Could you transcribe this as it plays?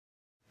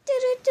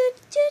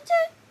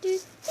Do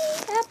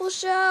the Apple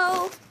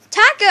Show.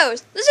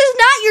 Tacos! This is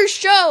not your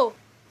show!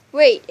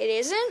 Wait, it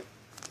isn't?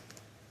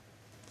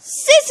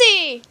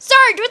 Sissy!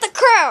 Sarge with the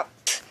crowd!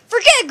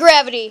 Forget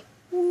gravity!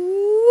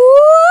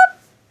 Whoop!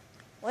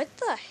 What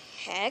the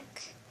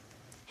heck?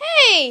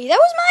 Hey, that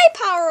was my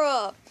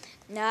power-up!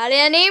 Not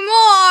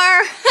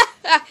anymore!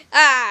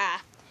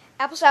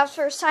 Applesnap's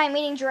first time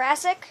meeting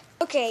Jurassic.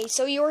 Okay,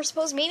 so you were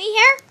supposed to meet me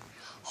here?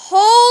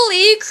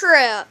 Holy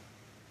crap!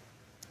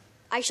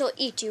 I shall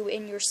eat you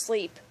in your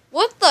sleep.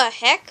 What the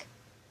heck?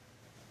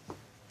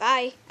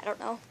 Bye. I don't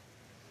know.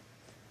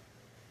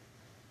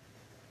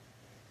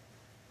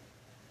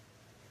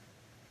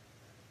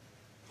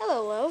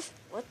 Hello, love.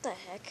 What the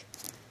heck?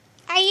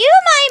 Are you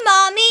my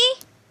mommy?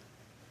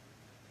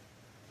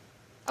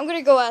 I'm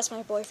gonna go ask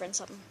my boyfriend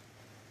something.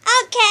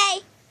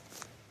 Okay.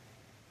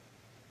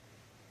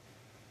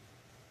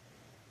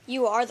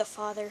 You are the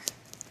father.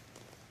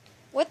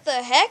 What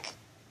the heck?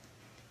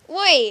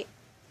 Wait.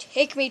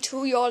 Take me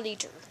to your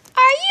leader. Are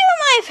you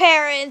my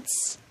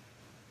parents?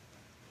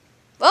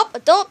 Well,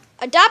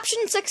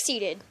 adoption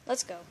succeeded.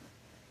 Let's go.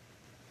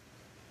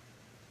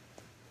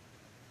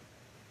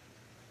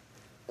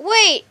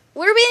 Wait,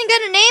 what are we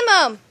gonna name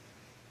him?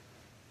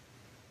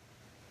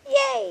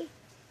 Yay!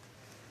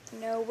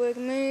 Now wake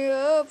me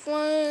up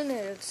when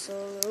it's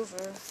all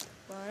over.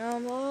 When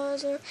I'm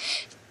loser.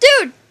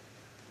 Dude!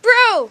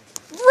 Bro!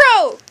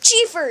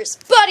 Chiefers!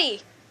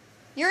 Buddy!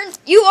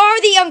 You are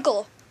the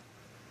uncle.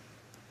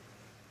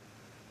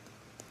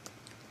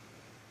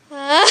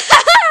 Ow!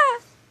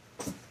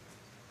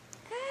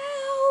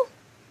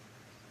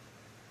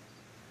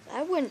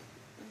 That went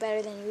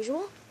better than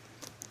usual.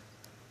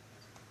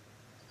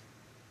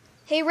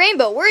 Hey,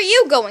 Rainbow, where are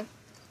you going?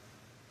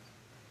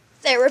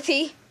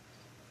 Therapy.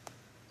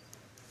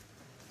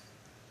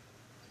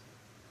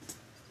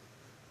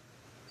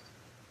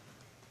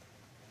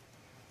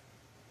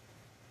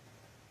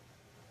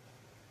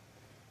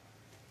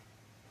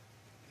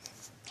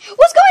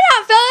 What's going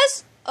on,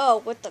 fellas?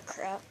 Oh, what the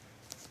crap.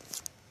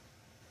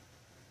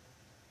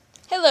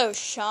 Hello,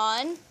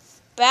 Sean.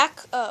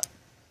 Back up.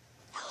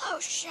 Hello,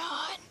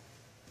 Sean.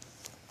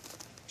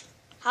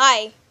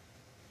 Hi.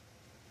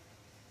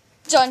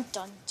 Dun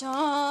dun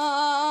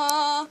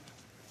dun.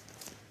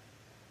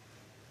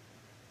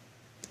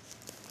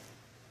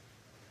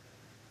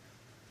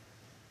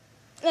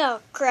 Oh,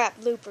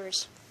 crap,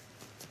 loopers.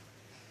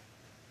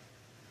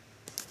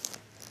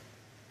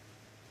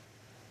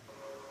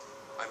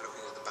 I'm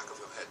looking at the back of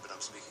your head, but I'm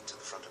speaking to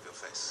the front of your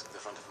face. The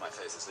front of my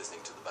face is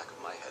listening to the back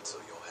of my head, so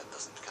your head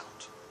doesn't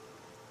count.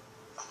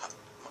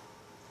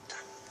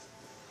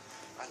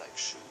 I like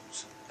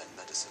shoes and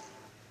medicine.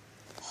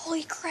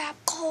 Holy crap,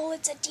 Cole,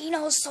 it's a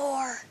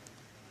dinosaur.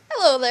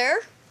 Hello there.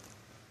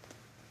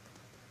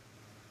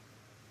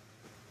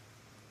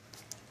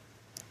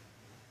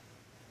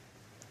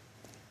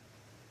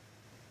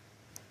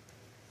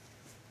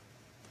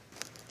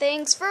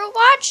 Thanks for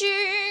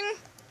watching.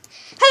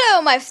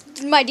 Hello,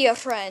 my dear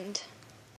friend.